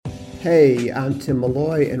Hey, I'm Tim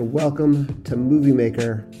Malloy, and welcome to Movie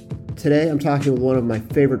Maker. Today I'm talking with one of my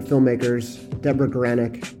favorite filmmakers, Debra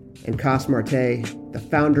Granik, and Coss Marte, the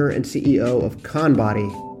founder and CEO of Conbody,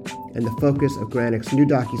 and the focus of Granik's new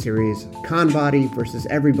docuseries, Conbody versus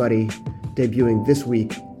Everybody, debuting this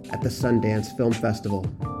week at the Sundance Film Festival.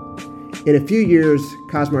 In a few years,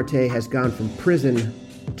 Coss Marte has gone from prison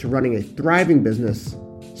to running a thriving business,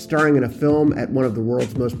 starring in a film at one of the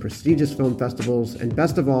world's most prestigious film festivals, and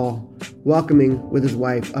best of all, welcoming with his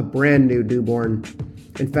wife a brand new newborn.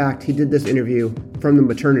 In fact, he did this interview from the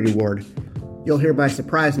maternity ward. You'll hear my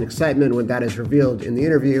surprise and excitement when that is revealed in the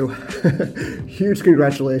interview. Huge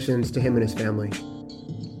congratulations to him and his family.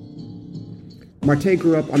 Marte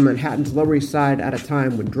grew up on Manhattan's Lower East Side at a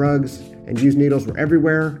time when drugs and used needles were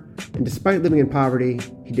everywhere, and despite living in poverty,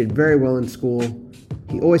 he did very well in school.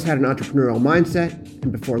 He always had an entrepreneurial mindset,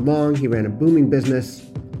 and before long, he ran a booming business,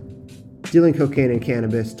 dealing cocaine and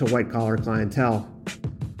cannabis to white-collar clientele.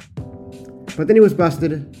 But then he was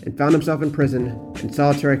busted and found himself in prison in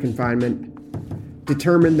solitary confinement.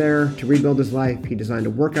 Determined there to rebuild his life, he designed a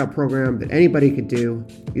workout program that anybody could do,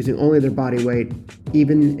 using only their body weight,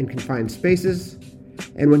 even in confined spaces.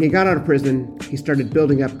 And when he got out of prison, he started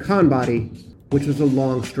building up Conbody, which was a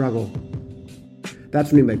long struggle.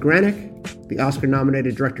 That's when he met Granik, the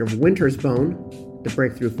Oscar-nominated director of Winter's Bone, the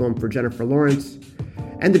breakthrough film for Jennifer Lawrence,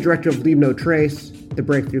 and the director of Leave No Trace, the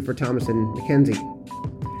breakthrough for Thomasin McKenzie.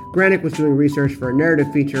 Granik was doing research for a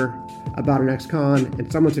narrative feature about an ex-con,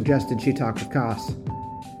 and someone suggested she talk with Coss.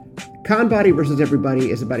 Conbody versus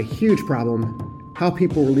Everybody is about a huge problem: how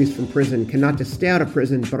people released from prison can not just stay out of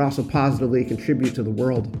prison, but also positively contribute to the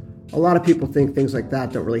world. A lot of people think things like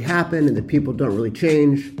that don't really happen and that people don't really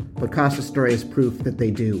change, but Coss's story is proof that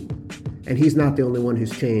they do. And he's not the only one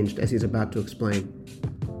who's changed, as he's about to explain.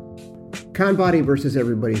 Conbody versus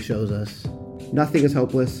Everybody shows us nothing is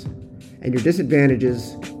hopeless, and your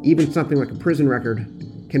disadvantages, even something like a prison record,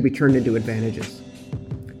 can be turned into advantages.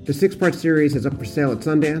 The 6-part series is up for sale at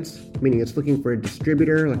Sundance, meaning it's looking for a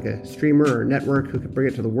distributor like a streamer or a network who can bring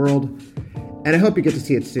it to the world. And I hope you get to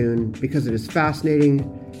see it soon, because it is fascinating,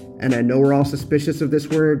 and I know we're all suspicious of this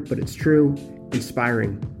word, but it's true,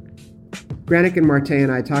 inspiring. Granik and Marte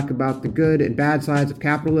and I talk about the good and bad sides of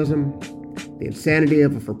capitalism, the insanity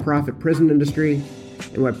of a for-profit prison industry,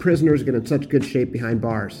 and why prisoners get in such good shape behind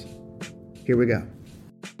bars. Here we go.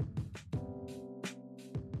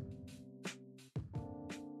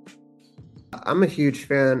 I'm a huge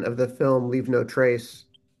fan of the film Leave No Trace,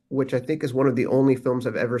 which I think is one of the only films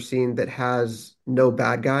I've ever seen that has no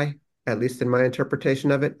bad guy, at least in my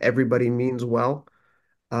interpretation of it. Everybody means well.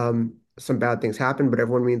 Some bad things happen, but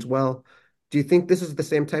everyone means well. Do you think this is the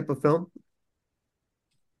same type of film?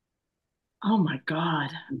 Oh my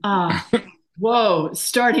God. Whoa,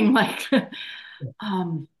 starting like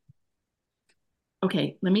um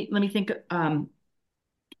okay, let me think.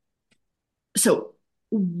 So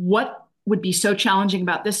what would be so challenging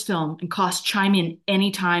about this film, and Cost, chime in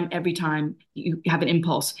anytime, every time you have an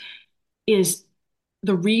impulse, is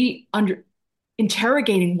the re under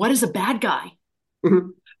interrogating what is a bad guy, Hmm.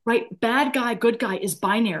 right? Bad guy, good guy is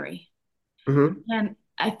binary. Hmm. And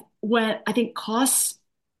when I think Cost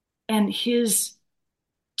and his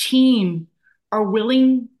team are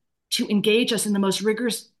willing to engage us in the most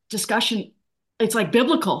rigorous discussion, it's like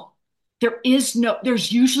biblical.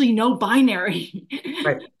 There's usually no binary,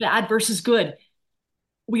 Right. bad versus good.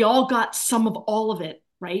 We all got some of all of it,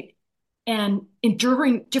 right? And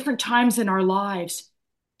enduring different times in our lives,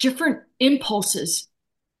 different impulses.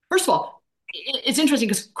 First of all, it's interesting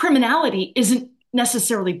because criminality isn't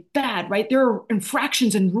necessarily bad, right? There are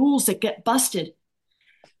infractions and rules that get busted.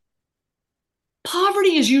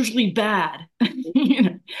 Poverty is usually bad, you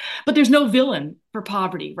know, but there's no villain for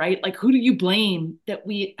poverty, right? Like, who do you blame that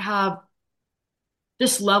we have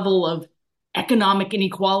this level of economic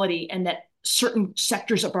inequality and that certain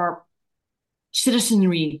sectors of our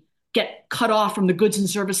citizenry get cut off from the goods and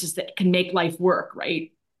services that can make life work,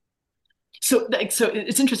 right? So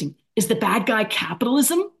it's interesting. Is the bad guy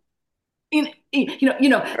capitalism? I,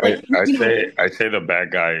 Like, I say I say the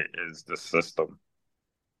bad guy is the system.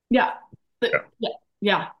 yeah, Yeah. yeah,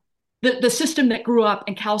 yeah. The system that grew up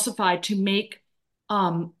and calcified to make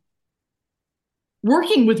um,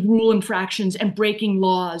 working with rule infractions and breaking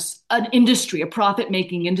laws an industry, a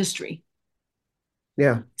profit-making industry.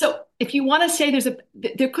 Yeah. So if you want to say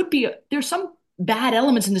there's some bad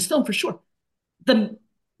elements in this film for sure. The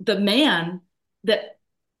the man that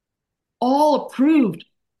all approved,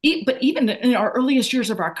 but even in our earliest years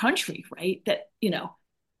of our country, right? That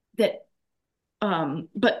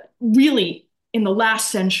but really in the last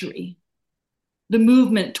century, the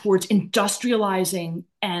movement towards industrializing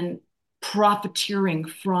and profiteering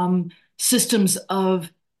from systems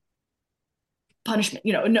of punishment.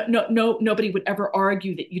 Nobody would ever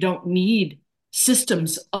argue that you don't need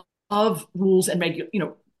systems of rules and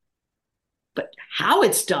but how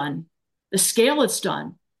it's done, the scale it's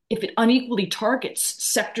done, if it unequally targets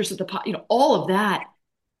sectors of all of that.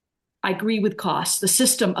 I agree with Coss. The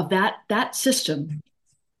system of that system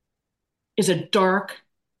is a dark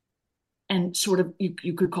and sort of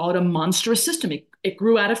you could call it a monstrous system. It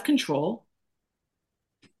grew out of control.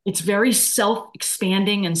 It's very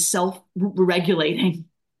self-expanding and self-regulating.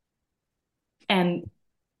 And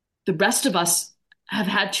the rest of us have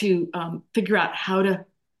had to figure out how to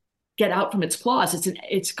get out from its claws.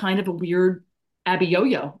 It's kind of a weird Abby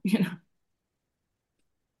yo-yo,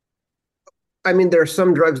 I mean, there are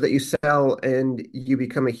some drugs that you sell and you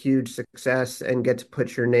become a huge success and get to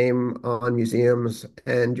put your name on museums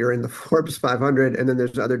and you're in the Forbes 500. And then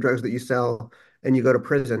there's other drugs that you sell and you go to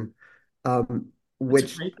prison, That's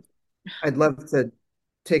which right. I'd love to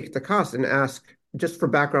take the cost and ask, just for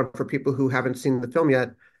background for people who haven't seen the film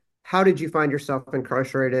yet, how did you find yourself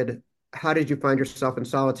incarcerated? How did you find yourself in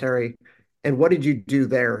solitary? And what did you do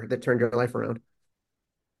there that turned your life around?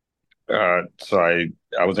 So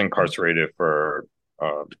I was incarcerated for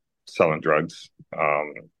uh, selling drugs.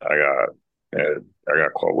 I got I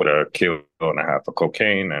got caught with a kilo and a half of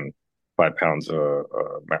cocaine and 5 pounds of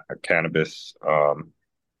cannabis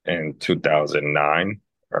in 2009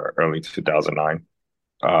 or early 2009.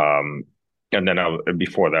 Um, and then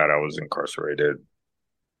before that, I was incarcerated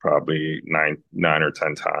probably nine or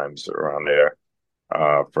 10 times around there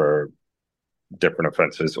for different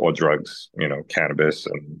offenses or drugs, cannabis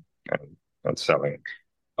and selling.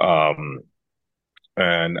 Um,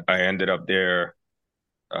 and I ended up there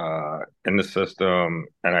in the system,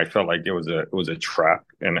 and I felt like it was a trap.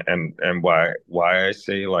 And why I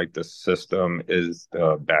say like the system is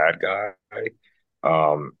the bad guy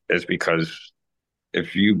is because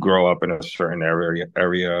if you grow up in a certain area,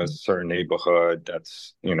 a certain neighborhood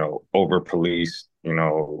that's, over policed,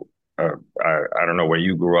 I don't know where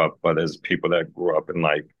you grew up, but there's people that grew up in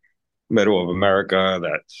like middle of America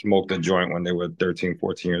that smoked a joint when they were 13,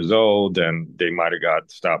 14 years old, and they might have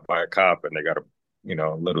got stopped by a cop and they got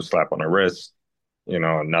a little slap on the wrist,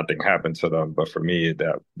 and nothing happened to them. But for me,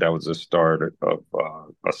 that was the start of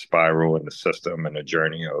a spiral in the system and a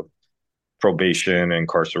journey of probation,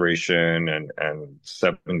 incarceration, and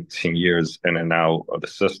 17 years in and out of the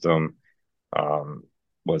system um,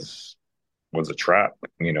 was was a trap.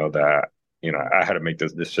 That I had to make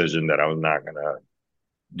this decision that I was not gonna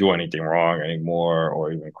do anything wrong anymore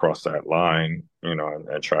or even cross that line,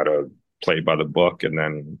 and try to play by the book and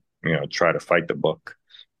then try to fight the book.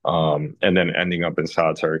 And then ending up in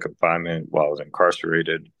solitary confinement while I was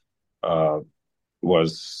incarcerated uh,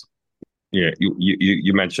 was yeah,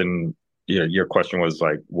 you mentioned, yeah, your question was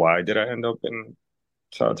like, why did I end up in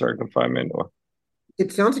solitary confinement? Or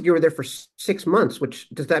It sounds like you were there for 6 months, which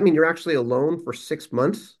does that mean you're actually alone for 6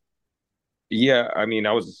 months? yeah, I mean,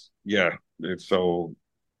 yeah. So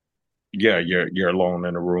yeah, you're alone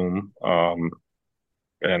in a room,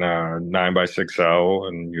 in a 9 by 6 cell,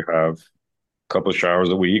 and you have a couple of showers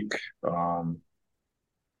a week.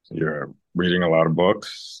 You're reading a lot of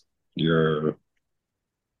books. You're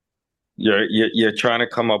trying to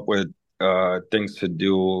come up with things to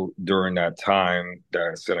do during that time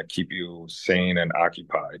that's going to keep you sane and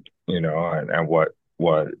occupied, and what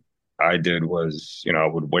I did was, I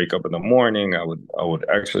would wake up in the morning, I would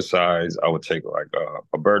exercise, I would take like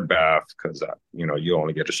a bird bath because you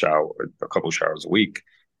only get a couple showers a week.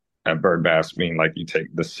 And bird baths mean like you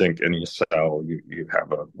take the sink in your cell, you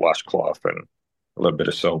have a washcloth and a little bit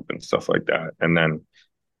of soap and stuff like that. And then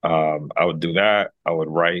I would do that. I would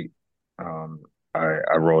write. Um,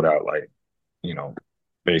 I wrote out like, you know,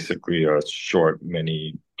 basically a short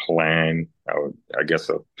mini plan. I guess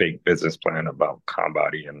a fake business plan about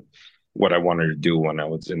Conbody and what I wanted to do when I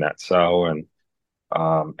was in that cell, and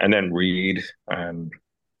then read. And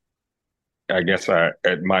I guess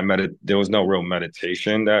at my there was no real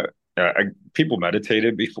meditation that people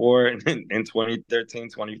meditated before in 2013,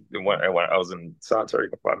 when I was in solitary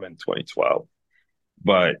confinement in 2012,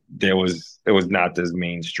 but it was not this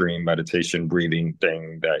mainstream meditation breathing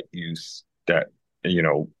thing that you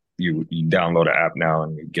know you download an app now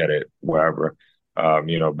and you get it wherever.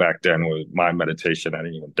 Back then with my meditation, I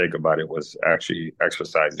didn't even think about it, was actually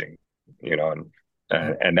exercising, and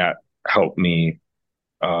that helped me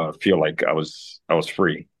feel like I was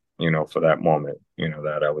free, for that moment,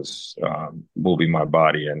 that I was moving my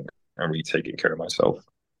body and retaking care of myself.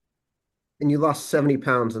 And you lost 70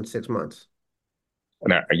 pounds in 6 months.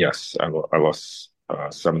 And yes, I lost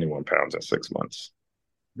 71 pounds in 6 months.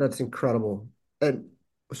 That's incredible. And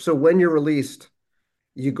so when you're released,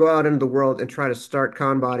 you go out into the world and try to start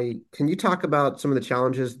Conbody. Can you talk about some of the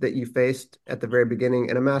challenges that you faced at the very beginning?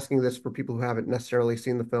 And I'm asking this for people who haven't necessarily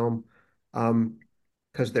seen the film,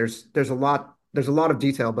 because there's a lot of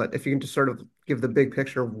detail. But if you can just sort of give the big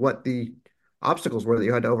picture of what the obstacles were that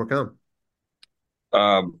you had to overcome.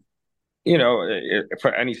 Um,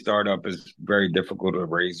 for any startup, it's very difficult to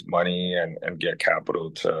raise money and get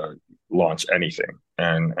capital to launch anything.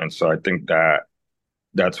 And so I think that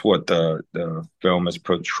that's what the film is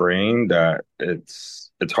portraying, that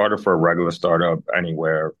it's harder for a regular startup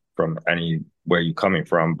anywhere from anywhere you're coming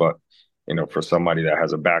from, but for somebody that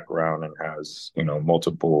has a background and has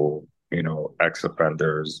multiple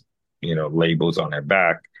ex-offenders labels on their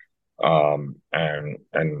back, and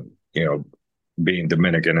being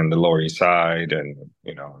Dominican in the Lower East Side, and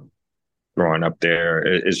growing up there,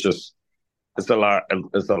 it's just it's a lot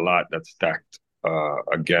that's stacked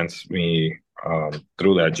against me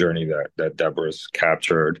through that journey that Deborah's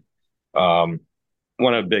captured. Um,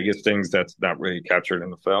 One of the biggest things that's not really captured in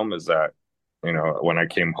the film is that, when I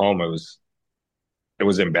came home, it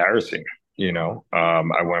was embarrassing.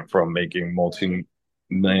 I went from making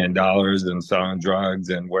multi-million dollars and selling drugs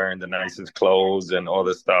and wearing the nicest clothes and all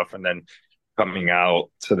this stuff, and then coming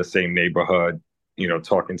out to the same neighborhood,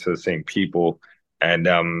 talking to the same people, and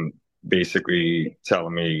basically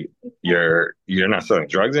telling me you're not selling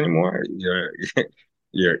drugs anymore. You're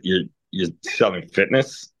selling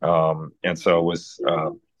fitness. And so it was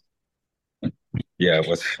yeah, it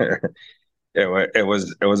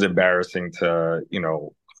was it was embarrassing to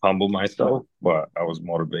humble myself, but I was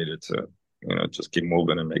motivated to just keep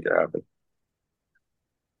moving and make it happen.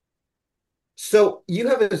 So you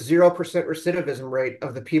have a 0% recidivism rate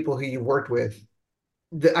of the people who you worked with.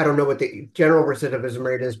 I don't know what the general recidivism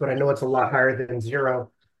rate is, but I know it's a lot higher than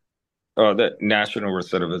zero. The national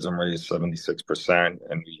recidivism rate is 76%,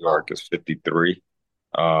 and New Wow. York is 53.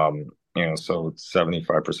 So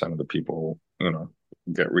 75% of the people,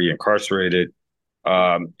 get reincarcerated.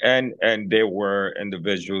 And there were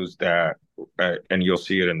individuals that, and you'll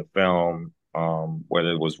see it in the film, where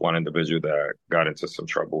there was one individual that got into some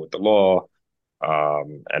trouble with the law.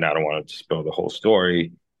 And I don't want to spill the whole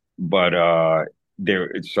story, but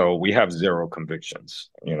so we have zero convictions,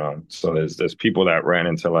 So there's people that ran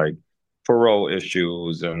into like parole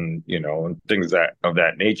issues and and things that of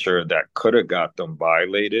that nature that could have got them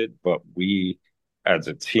violated, but we as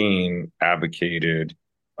a team advocated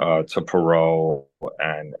to parole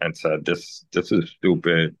and said this is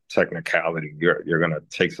stupid technicality. You're gonna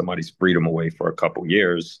take somebody's freedom away for a couple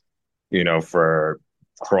years, for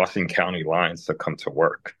crossing county lines to come to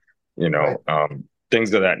work, Right.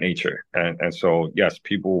 things of that nature. And so yes,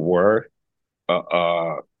 people were uh,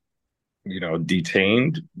 uh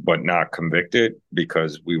detained but not convicted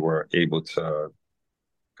because we were able to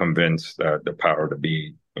convince the power to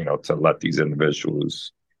be, to let these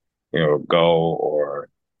individuals, go. Or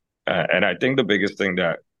and I think the biggest thing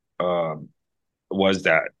that um, was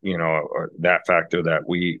that, or that factor that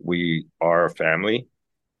we are a family.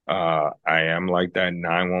 I am like that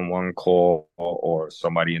 911 call, or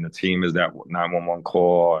somebody in the team is that 911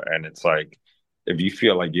 call. And it's like, if you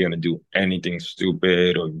feel like you're going to do anything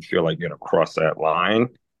stupid, or you feel like you're going to cross that line,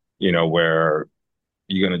 where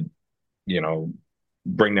you're going to,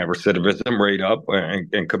 bring that recidivism rate up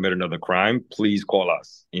and commit another crime, please call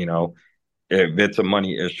us. If it's a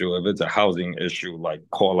money issue, if it's a housing issue, like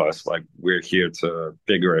call us. Like we're here to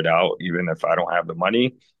figure it out. Even if I don't have the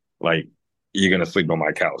money, like you're gonna sleep on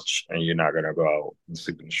my couch and you're not gonna go out and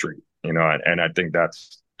sleep in the street. And I think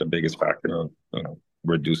that's the biggest factor of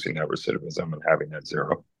reducing that recidivism and having that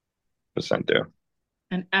 0% there.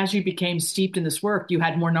 And as you became steeped in this work, you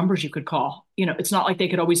had more numbers you could call. It's not like they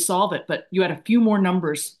could always solve it, but you had a few more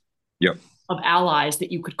numbers Yep. of allies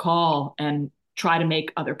that you could call and try to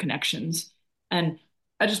make other connections. And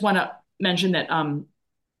I just want to mention that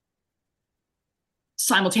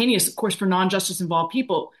simultaneous, of course, for non-justice involved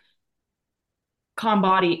people,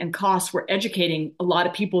 Conbody and Coss were educating a lot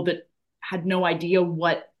of people that had no idea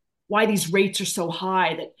why these rates are so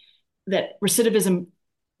high, that recidivism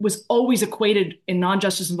was always equated in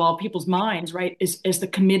non-justice involved people's minds, right, as the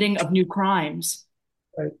committing of new crimes.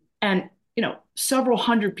 Right. And several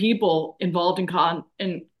hundred people involved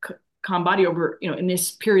in Conbody over in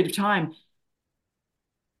this period of time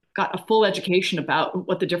got a full education about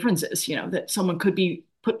what the difference is. That someone could be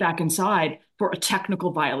put back inside for a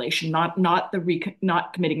technical violation, not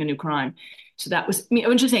committing a new crime. So that was, I mean,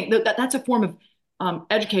 I'm just saying that's a form of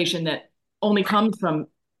education that only comes from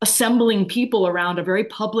assembling people around a very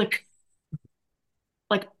public,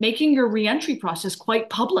 like making your reentry process quite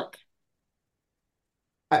public.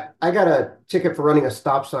 I got a ticket for running a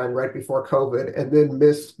stop sign right before COVID and then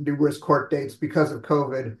missed numerous court dates because of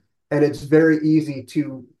COVID. And it's very easy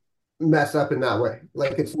to mess up in that way.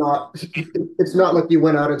 Like it's not like you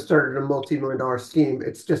went out and started a multi-million dollar scheme.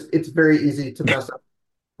 It's very easy to mess up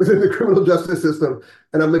within the criminal justice system.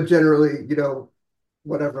 And I'm a generally,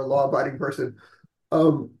 whatever law-abiding person.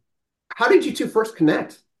 Um, how did you two first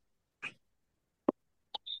connect?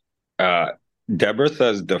 Uh, Debra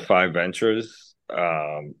says Defy Ventures,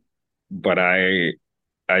 but I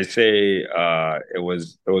say it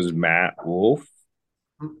was Matt Wolf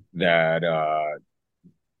that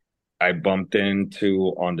I bumped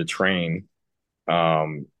into on the train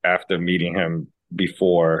after meeting him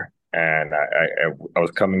before, and I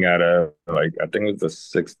was coming at a like I think it was the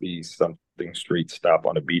 60 something street stop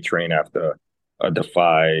on a B train after a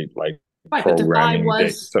Defy like Right, but Defy programming day.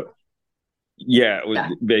 was, So yeah, it was yeah.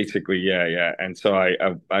 basically yeah. And so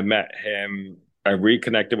I met him. I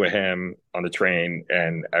reconnected with him on the train,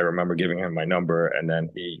 and I remember giving him my number, and then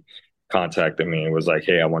he contacted me and was like,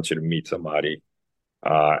 "Hey, I want you to meet somebody."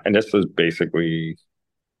 And this was basically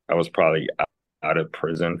I was probably out of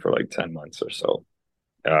prison for like 10 months or so.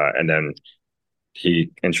 And then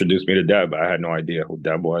he introduced me to Deb. I had no idea who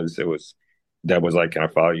Deb was. Deb was like, "Can I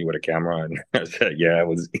follow you with a camera?" And I said, "Yeah."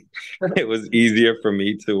 It was easier for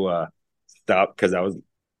me to stop because I was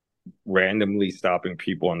randomly stopping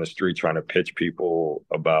people on the street trying to pitch people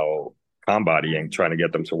about Conbody and trying to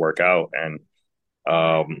get them to work out. And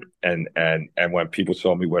when people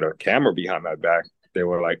saw me with a camera behind my back, they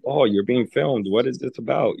were like, "Oh, you're being filmed. What is this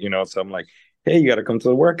about?" So I'm like, "Hey, you got to come to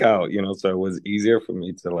the workout." So it was easier for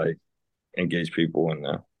me to like engage people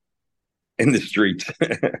in the streets.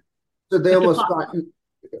 So they But almost Defy, thought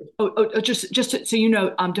you, so you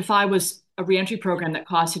know, Defy was a reentry program that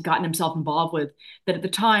Coss had gotten himself involved with that at the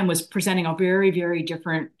time was presenting a very, very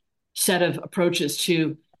different set of approaches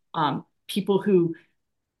to people who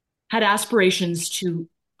had aspirations to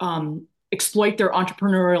exploit their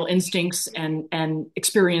entrepreneurial instincts and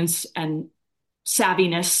experience and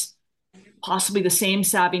savviness, possibly the same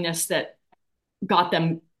savviness that got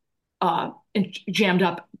them jammed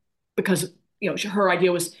up because her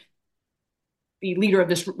idea was the leader of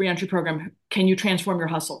this reentry program. Can you transform your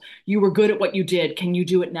hustle? You were good at what you did. Can you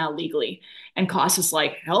do it now legally? And Coss is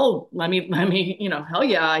like, hell, let me, hell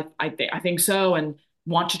yeah, I think so, and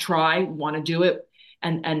want to try, want to do it.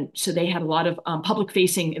 And so they had a lot of public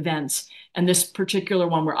facing events. And this particular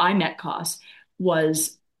one where I met Coss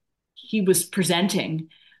was he was presenting,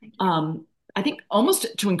 I think almost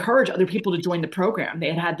to encourage other people to join the program.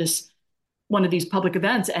 They had this one of these public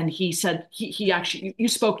events, and he said he actually you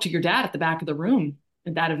spoke to your dad at the back of the room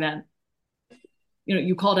at that event.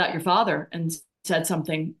 You called out your father and said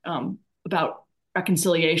something about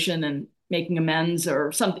reconciliation and making amends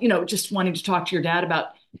or something. Just wanting to talk to your dad about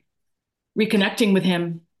reconnecting with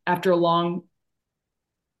him after a long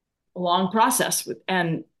process with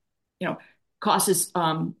and Coss's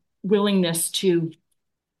willingness to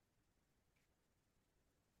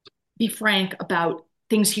be frank about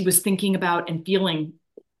things he was thinking about and feeling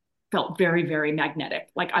felt very, very magnetic.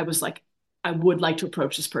 Like I was like, I would like to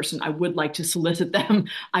approach this person. I would like to solicit them.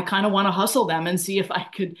 I kind of want to hustle them and see if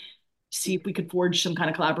we could forge some kind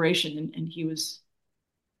of collaboration. And he was,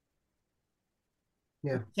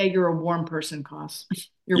 yeah. say you're a warm person, Coss.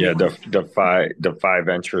 You're Yeah, warm. Defy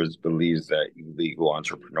Ventures believes that illegal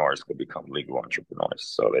entrepreneurs could become legal entrepreneurs.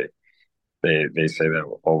 So they say that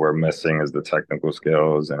all we're missing is the technical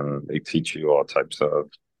skills, and they teach you all types of.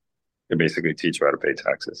 They basically teach you how to pay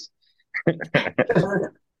taxes.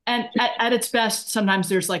 And at its best, sometimes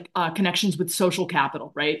there's like connections with social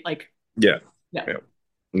capital, right? Like, Yeah, yeah. yeah.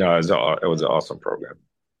 No, it was an awesome program.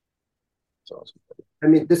 It's awesome. I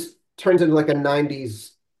mean, this turns into like a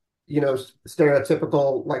 90s,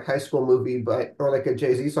 stereotypical like high school movie, or like a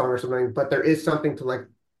Jay-Z song or something, but there is something to like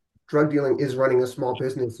drug dealing is running a small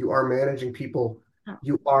business. You are managing people.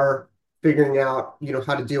 You are figuring out,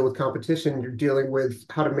 how to deal with competition. You're dealing with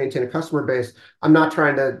how to maintain a customer base. I'm not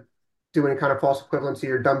trying to do any kind of false equivalency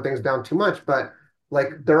or dumb things down too much, but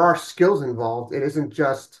like there are skills involved. It isn't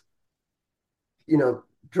just,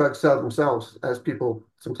 drugs sell themselves, as people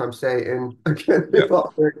sometimes say. And again, Yeah.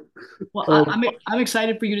 Well, um, I'm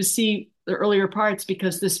excited for you to see the earlier parts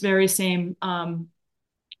because this very same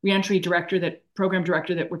reentry program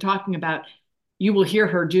director that we're talking about, you will hear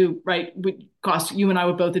her do right. Cost you and I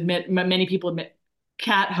would both admit, many people admit,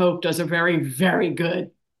 Kat Hope does a very, very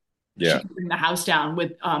good. She Yeah. can bring the house down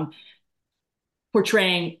with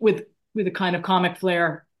portraying with a kind of comic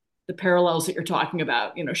flair the parallels that you're talking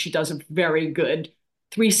about. She does a very good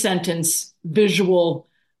 3 sentence visual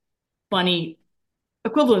funny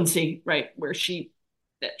equivalency, right? Where she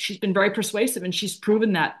that she's been very persuasive, and she's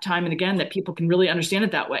proven that time and again that people can really understand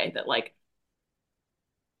it that way. That like,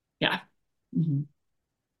 yeah. Mm-hmm.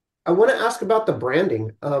 I want to ask about the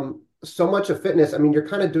branding. So much of fitness, I mean, you're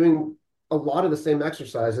kind of doing a lot of the same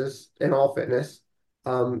exercises in all fitness.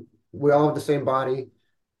 We all have the same body,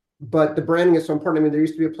 but the branding is so important. I mean, there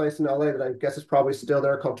used to be a place in LA that I guess is probably still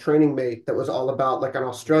there called Training Mate that was all about like an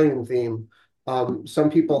Australian theme. Some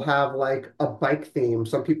people have like a bike theme.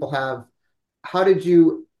 Some people have, how did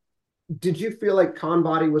you feel like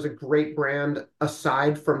Conbody was a great brand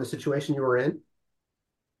aside from the situation you were in?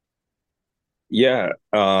 Yeah.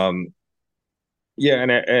 Yeah,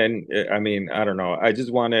 and I mean, I don't know.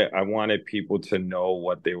 I wanted people to know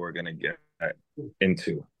what they were gonna get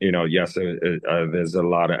into. Yes, there's a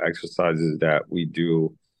lot of exercises that we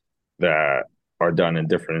do that are done in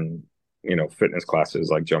different, fitness classes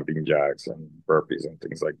like jumping jacks and burpees and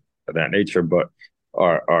things like that nature. But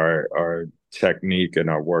our technique and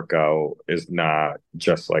our workout is not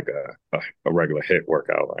just like a regular hit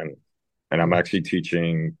workout. And I'm actually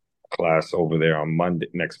teaching class over there on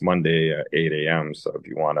next Monday at 8 a.m. So if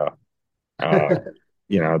you want to,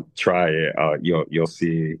 try it, you'll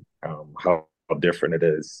see how different it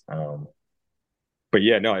is. But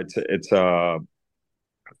yeah, no, it's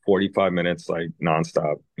 45 minutes like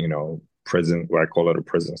nonstop, prison, what I call it a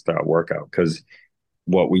prison style workout. Because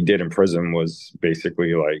what we did in prison was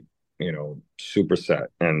basically like, superset.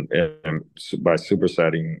 And by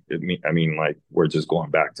supersetting, I mean like we're just going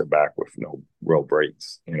back to back with no real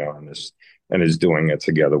breaks, and is doing it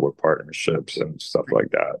together with partnerships and stuff like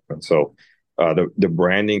that. And so the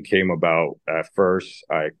branding came about at first.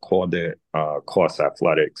 I called it Coss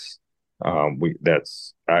Athletics. I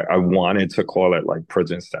wanted to call it like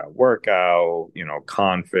prison style workout,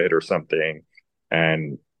 confit or something.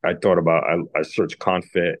 And I thought about, I searched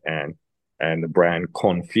confit, and the brand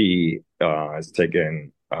Confi is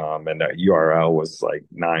taken, and that URL was like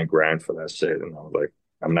 $9,000 for that shit. And I was like,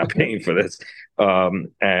 I'm not paying for this. And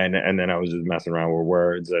then I was just messing around with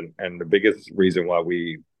words. And the biggest reason why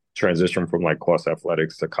we transitioned from like Coss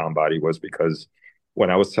Athletics to Conbody was because when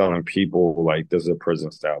I was telling people like this is a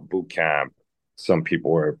prison style boot camp, some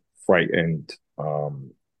people were frightened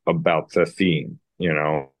about the theme,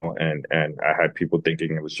 and I had people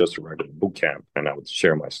thinking it was just a regular boot camp, and I would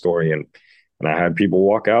share my story, and I had people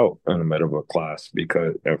walk out in the middle of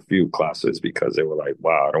a few classes because they were like,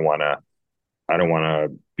 wow, I don't want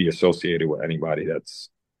to be associated with anybody that's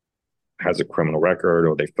has a criminal record,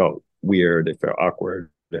 or they felt weird, they felt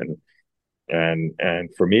awkward, and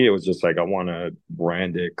for me, it was just like I want to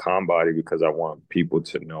brand it Conbody because I want people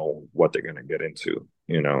to know what they're gonna get into,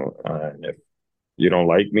 and if you don't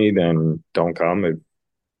like me, then don't come. If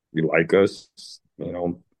you like us,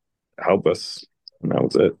 help us, and that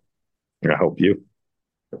was it. I help you.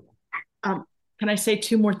 Can I say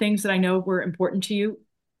two more things that I know were important to you,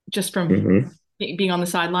 just from Mm-hmm. being on the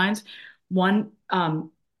sidelines? One,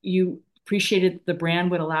 you appreciated the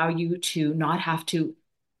brand would allow you to not have to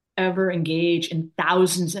ever engage in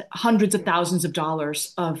thousands, hundreds of thousands of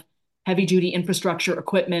dollars of heavy duty infrastructure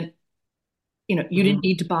equipment. You didn't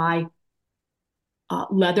need to buy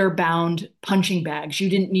leather bound punching bags. You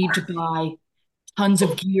didn't need to buy tons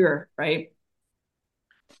of gear, right?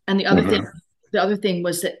 And Mm-hmm. the other thing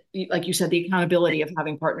was that, like you said, the accountability of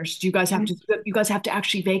having partners. You guys have to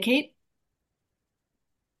actually vacate?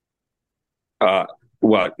 Uh,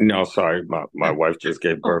 well, no, sorry, my Yeah. wife just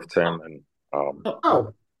gave Oh, birth to him, and oh,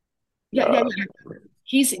 Oh, yeah, yeah, uh, yeah.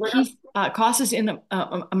 He's Coss is in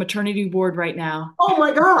a maternity ward right now. oh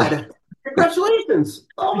my God. Congratulations.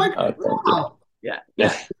 Oh my God. thank you. Wow. Yeah,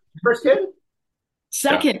 yeah. Yeah, First kid? yeah,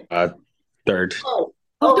 Second. third. Oh,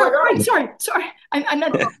 Oh, oh my third. Right. God. Sorry. I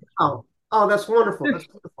meant Oh, oh, that's wonderful. That's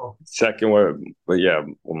wonderful. Second one, but yeah,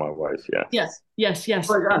 with my wife, yes. yes, yes, Oh yes.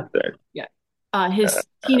 my God. Third. Yeah. Uh, His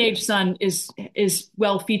teenage son is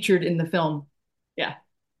well featured in the film. Yeah.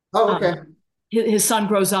 Oh, Um, okay. his son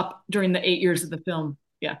grows up during the 8 years of the film.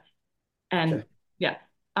 Yeah. And Okay. yeah.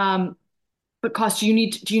 Um, but Cost, do you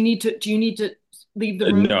need to leave the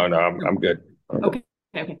room? no, no, No. I'm good. I'm good. Okay.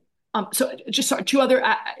 Okay. So just two other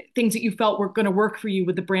things that you felt were going to work for you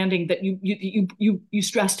with the branding that you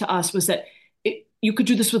stressed to us was that you could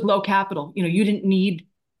do this with low capital. You didn't need,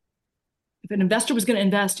 if an investor was going to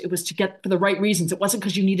invest, it was to get for the right reasons. It wasn't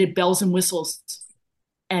because you needed bells and whistles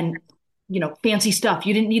and fancy stuff.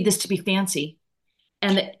 You didn't need this to be fancy,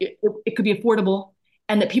 and that it could be affordable,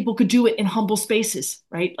 and that people could do it in humble spaces,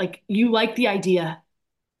 right? Like you like the idea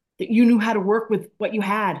that you knew how to work with what you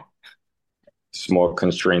had. Small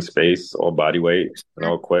constrained space or body weight,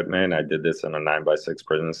 no equipment. I did this in a 9x6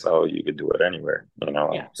 prison cell. You could do it anywhere,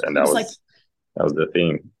 Yeah. So and it that was like was That was the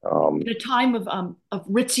theme. At a time of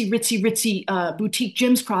ritzy boutique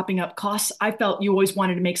gyms cropping up, Costs, I felt you always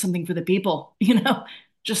wanted to make something for the people,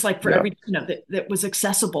 just like for Yeah. every, that was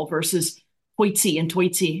accessible versus hoitsy and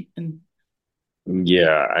toitsy. And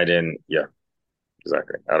Yeah, I didn't. Yeah,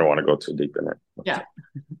 exactly. I don't want to go too deep in it. yeah,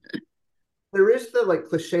 There is the like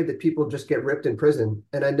cliche that people just get ripped in prison,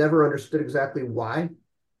 and I never understood exactly why.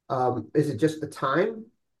 Is it just the time,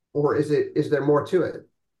 or is there more to it?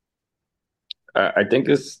 I think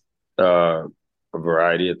it's a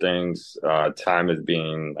variety of things. Time is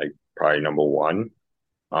being like probably number one.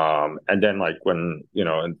 And then like when,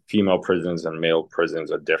 in female prisons and male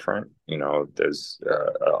prisons are different, there's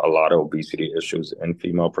a lot of obesity issues in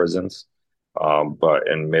female prisons. But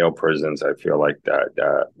in male prisons, I feel like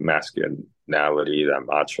that masculinity, that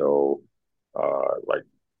macho, like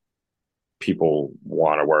people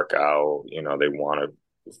want to work out, they want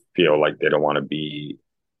to feel like they don't want to be,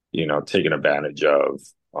 taken advantage of.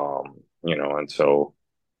 And so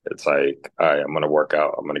it's like, I'm gonna work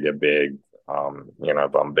out, I'm gonna get big.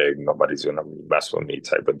 If I'm big, nobody's gonna mess with me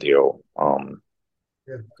type of deal.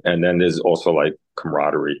 Yeah. And then there's also like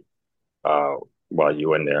camaraderie uh while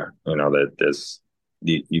you in there, that this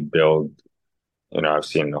you build, I've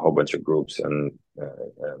seen a whole bunch of groups and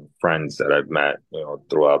friends that I've met,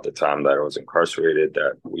 throughout the time that I was incarcerated,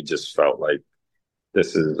 that we just felt like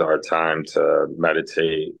this is our time to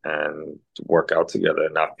meditate and to work out together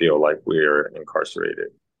and not feel like we're incarcerated,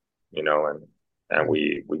 and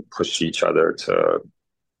we push each other to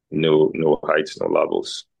new heights, new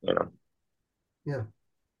levels. Yeah.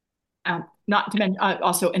 not to mention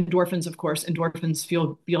also endorphins, of course. Endorphins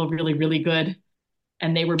feel really, really good.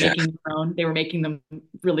 And they were Yeah. making their own, they were making them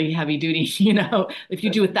really heavy duty. If you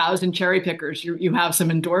do 1,000 cherry pickers, you have some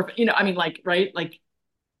endorphin, I mean, like, right? Like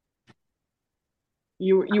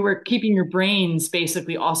you were keeping your brains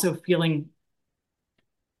basically also feeling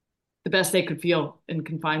the best they could feel in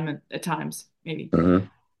confinement at times, maybe. Hmm.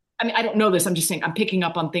 I mean, I don't know this. I'm just saying I'm picking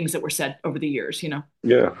up on things that were said over the years. Yeah.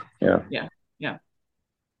 Yeah. Yeah. Yeah.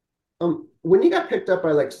 When you got picked up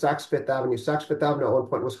by like Saks Fifth Avenue, Saks Fifth Avenue at one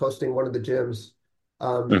point was hosting one of the gyms.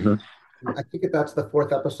 Um, Hmm. I think that's the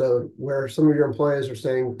fourth episode where some of your employees are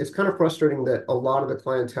saying it's kind of frustrating that a lot of the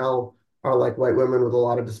clientele are like white women with a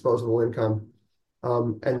lot of disposable income.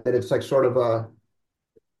 And that it's like sort of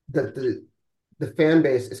that the fan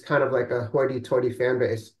base is kind of like a hoity-toity fan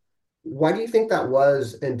base. Why do you think that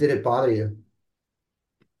was, and did it bother you?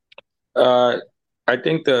 Uh, I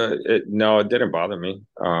think no, it didn't bother me.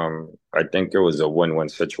 I think it was a win-win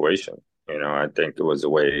situation. I think it was a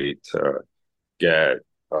way to get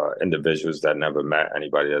individuals that never met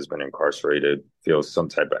anybody that's been incarcerated feel some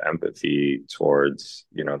type of empathy towards,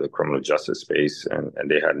 the criminal justice space, and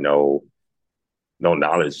they had no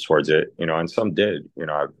knowledge towards it, and some did.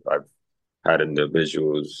 I've had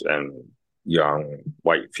individuals and young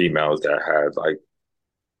white females that have like,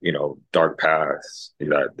 dark pasts,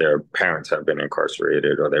 that their parents have been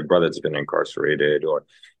incarcerated or their brother's been incarcerated, or,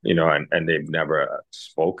 and they've never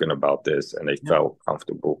spoken about this, and they Yeah. felt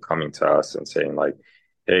comfortable coming to us and saying like,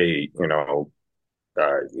 hey,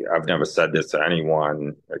 I've never said this to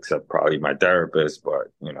anyone except probably my therapist, but,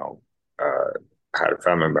 uh, I had a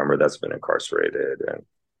family member that's been incarcerated,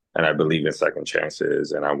 and I believe in second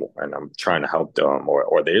chances, and I'm trying to help them,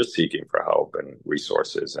 or they're seeking for help and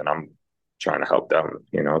resources, and I'm trying to help them.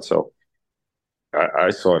 So I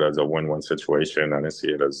saw it as a win-win situation. I didn't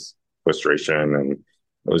see it as frustration. And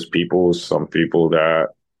those people, some people that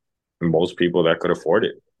most people that could afford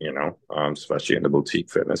it, especially in the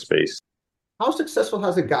boutique fitness space. How successful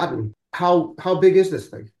has it gotten? How big is this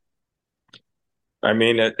thing? I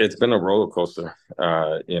mean, it's been a roller coaster.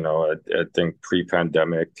 I think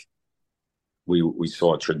pre-pandemic, we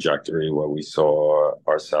saw a trajectory where we saw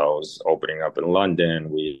ourselves opening up in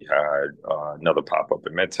London. We had another pop up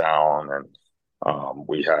in Midtown, and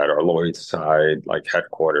we had our Lloyd's side like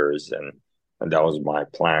headquarters, and that was my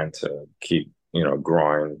plan to keep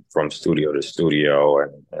growing from studio to studio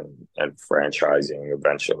and franchising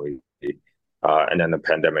eventually. And then the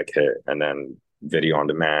pandemic hit, and then video on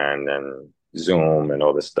demand and Zoom and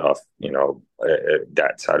all this stuff,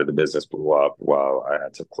 that side of the business blew up while I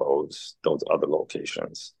had to close those other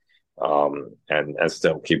locations. And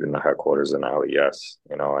still keeping the headquarters in LES,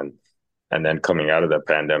 and then coming out of the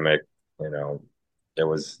pandemic, you know, it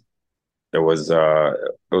was it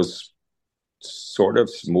was sort of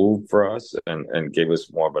smooth for us, and gave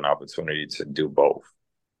us more of an opportunity to do both.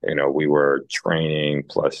 We were training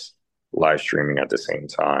plus live streaming at the same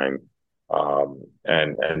time,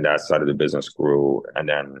 and that side of the business grew. And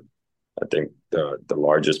then I think the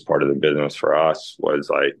largest part of the business for us was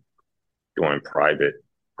like doing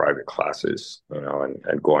private classes,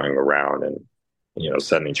 and going around and,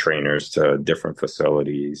 sending trainers to different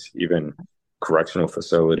facilities, even correctional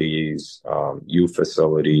facilities, youth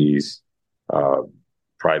facilities, uh,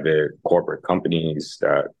 private corporate companies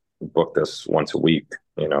that booked us once a week,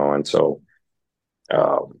 and so,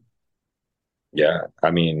 um, yeah,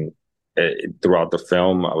 I mean, throughout the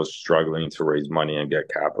film, I was struggling to raise money and get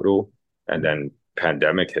capital. And then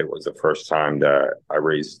pandemic hit was the first time that I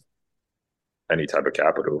raised any type of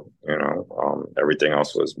capital, everything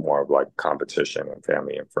else was more of like competition and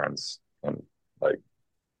family and friends and like,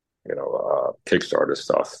 Kickstarter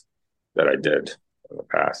stuff that I did in the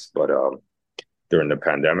past. But during the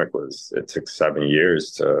pandemic it took 7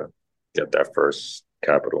 years to get that first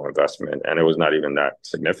capital investment. And it was not even that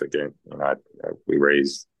significant. We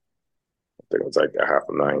raised, I think it was like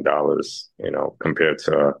 $500,000, compared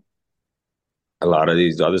to a lot of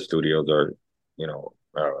these other studios are,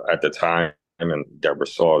 at the time, and Debra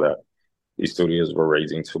saw that these studios were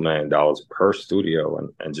raising $2 million per studio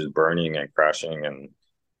and just burning and crashing, and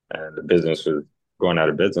the business was going out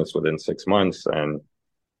of business within 6 months. And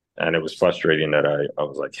it was frustrating that I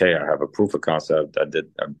was like, hey, I have a proof of concept. I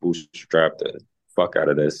bootstrapped the fuck out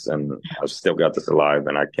of this, and I've still got this alive,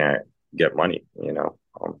 and I can't get money. And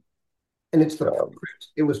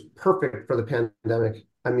it was perfect for the pandemic.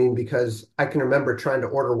 I mean, because I can remember trying to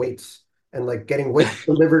order weights, and like getting weights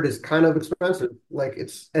delivered is kind of expensive.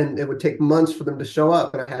 And it would take months for them to show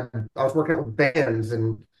up. And I was working out with bands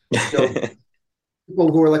and, people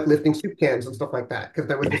who were like lifting soup cans and stuff like that, because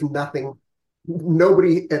there was just nothing.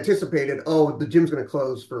 Nobody anticipated, oh, the gym's going to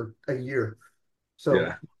close for a year. So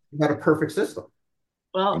Yeah. you had a perfect system.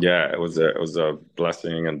 Well, yeah, it was a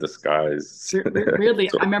blessing in disguise. Weirdly,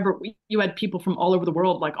 I remember you had people from all over the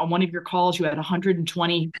world. Like on one of your calls, you had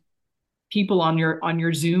 120 people on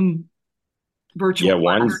your Zoom virtual Yeah,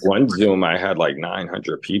 class. one Zoom I had like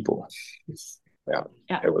 900 people. Yeah,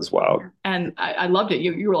 Yeah. it was wild. And I loved it.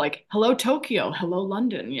 You were like, hello, Tokyo, hello,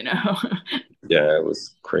 London, Yeah, it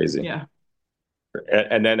was crazy. Yeah.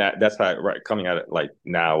 And then that's how, right, coming at it like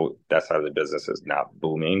now, that's how the business is not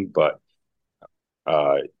booming, but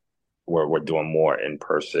uh, we're doing more in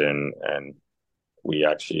person, and we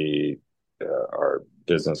actually our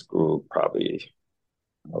business grew probably,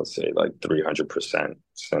 I would say, like 300%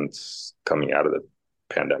 since coming out of the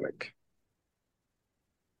pandemic.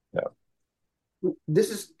 Yeah.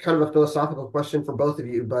 This is kind of a philosophical question for both of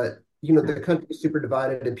you, but the country is super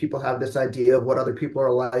divided, and people have this idea of what other people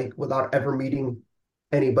are like without ever meeting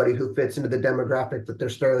anybody who fits into the demographic that they're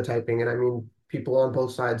stereotyping. And I mean, people on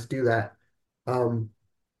both sides do that. Um,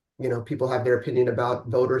 people have their opinion about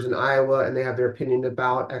voters in Iowa, and they have their opinion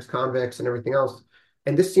about ex-convicts and everything else.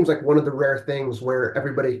 And this seems like one of the rare things where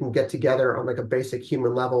everybody can get together on like a basic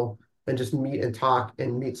human level and just meet and talk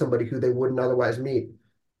and meet somebody who they wouldn't otherwise meet.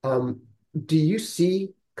 Um, do you see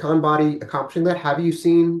Conbody accomplishing that? Have you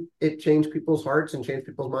seen it change people's hearts and change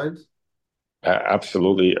people's minds?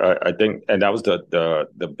 Absolutely. I think, and that was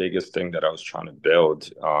the biggest thing that I was trying to build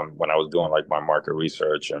when I was doing like my market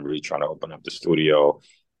research and really trying to open up the studio.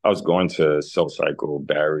 I was going to SoulCycle,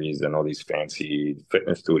 Barry's, and all these fancy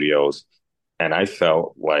fitness studios, and I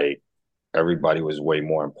felt like everybody was way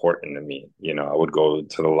more important to me. I would go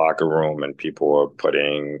to the locker room and people were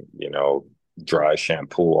putting, dry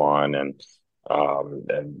shampoo on, and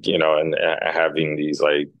having these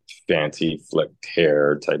like fancy flipped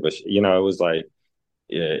hair type of, it was like,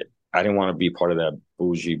 yeah, I didn't want to be part of that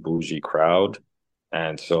bougie crowd.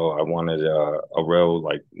 And so I wanted a real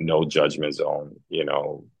like no judgment zone,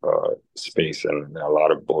 space. And a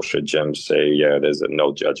lot of bullshit gyms say, yeah, there's a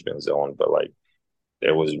no judgment zone, but like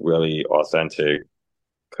it was really authentic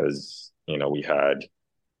because, we had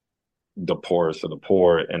the poorest of the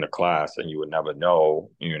poor in the class, and you would never know,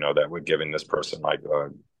 that we're giving this person like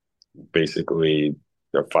basically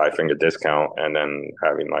a 5 finger discount, and then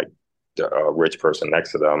having like a rich person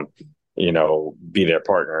next to them, be their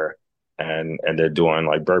partner, and they're doing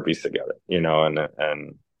like burpees together, and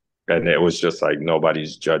it was just like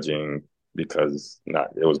nobody's judging because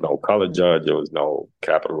it was no color judge, it was no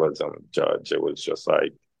capitalism judge. It was just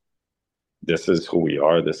like, this is who we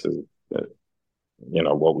are, this is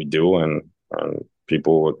what we do, and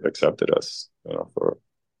people accepted us, for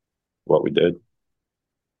what we did.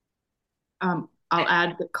 I'll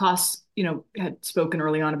add that Coss, had spoken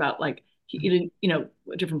early on about like he didn't,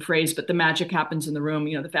 a different phrase, but the magic happens in the room.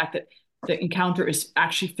 The fact that the encounter is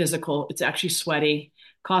actually physical, it's actually sweaty.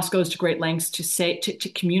 Coss goes to great lengths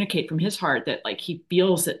to communicate from his heart that like he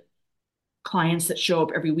feels that clients that show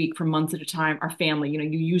up every week for months at a time are family. You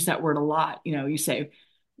use that word a lot. You say,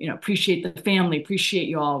 appreciate the family, appreciate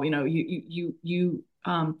you all. You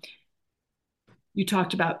you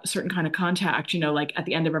talked about a certain kind of contact, like at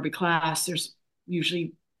the end of every class, there's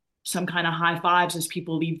usually some kind of high fives as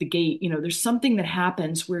people leave the gate. There's something that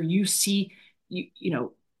happens where you see,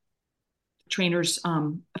 trainers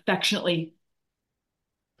affectionately,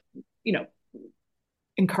 you know,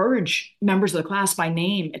 encourage members of the class by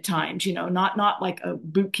name at times, not like a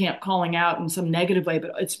boot camp calling out in some negative way,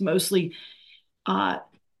 but it's mostly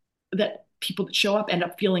that people that show up end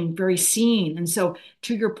up feeling very seen. And so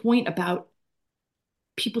to your point about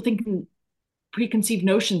people thinking preconceived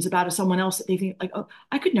notions about someone else, that they think like, oh,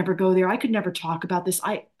 I could never go there. I could never talk about this.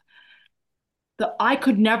 The I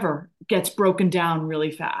could never gets broken down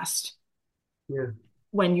really fast. Yeah.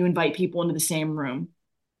 When you invite people into the same room.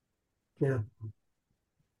 Yeah.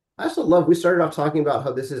 I also love, we started off talking about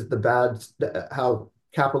how this is how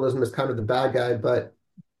capitalism is kind of the bad guy, but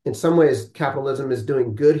in some ways, capitalism is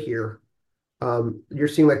doing good here. You're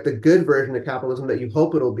seeing like the good version of capitalism that you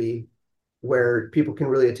hope it'll be, where people can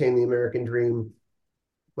really attain the American dream,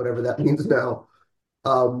 whatever that means now,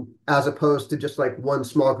 as opposed to just like one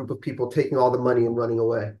small group of people taking all the money and running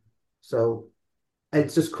away. So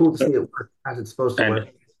it's just cool to see it work as it's supposed to work.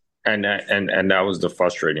 And that was the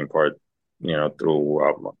frustrating part,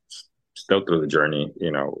 through still through the journey.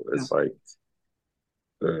 It's like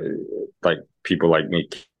people like me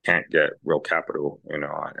can't get real capital,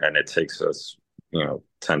 and it takes us,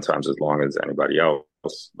 10 times as long as anybody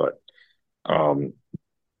else. But I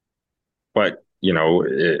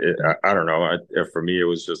don't know. For me, it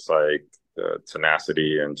was just like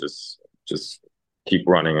tenacity and just keep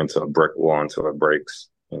running into a brick wall until it breaks,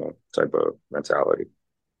 type of mentality.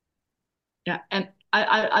 Yeah, and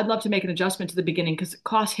I'd love to make an adjustment to the beginning because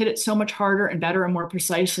Coss hit it so much harder and better and more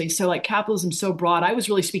precisely. So like capitalism's so broad. I was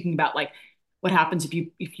really speaking about like what happens if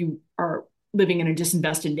you are living in a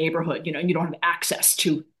disinvested neighborhood, and you don't have access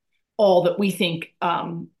to all that we think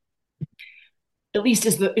at least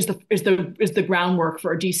is the groundwork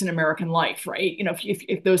for a decent American life, right?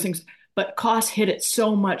 If those things, but Coss hit it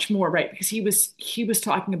so much more, right? Because he was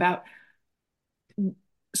talking about,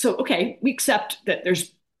 so okay, we accept that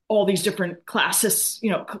there's all these different classes,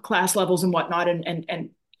 class levels and whatnot, and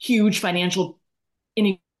huge financial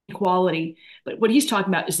inequality. But what he's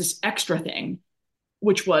talking about is this extra thing,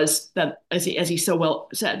 which was that, as he so well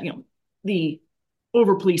said, the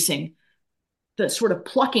over policing, the sort of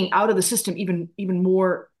plucking out of the system even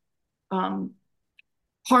more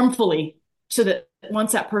harmfully, so that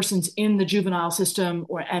once that person's in the juvenile system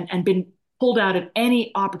and been pulled out of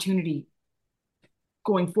any opportunity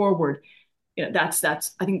going forward, that's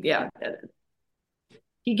I think, yeah,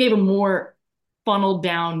 he gave a more funneled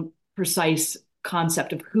down, precise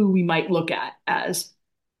concept of who we might look at as,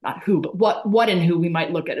 not who, but what and who we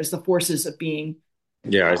might look at as the forces of being.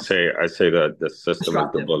 Yeah, I say that the system is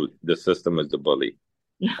the bully. The system is the bully.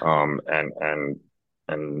 Yeah.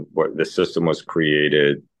 And what the system was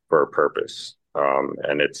created for a purpose.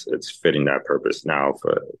 And it's fitting that purpose now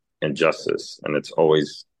for injustice, and it's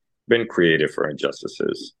always been created for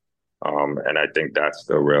injustices. And I think that's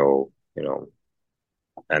the real,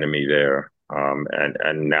 enemy there.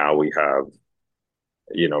 And now we have,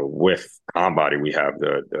 with Conbody, we have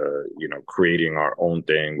the creating our own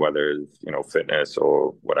thing, whether it's, fitness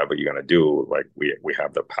or whatever you're going to do. Like we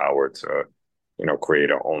have the power to,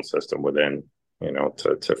 create our own system within,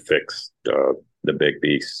 to fix the big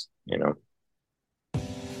beast,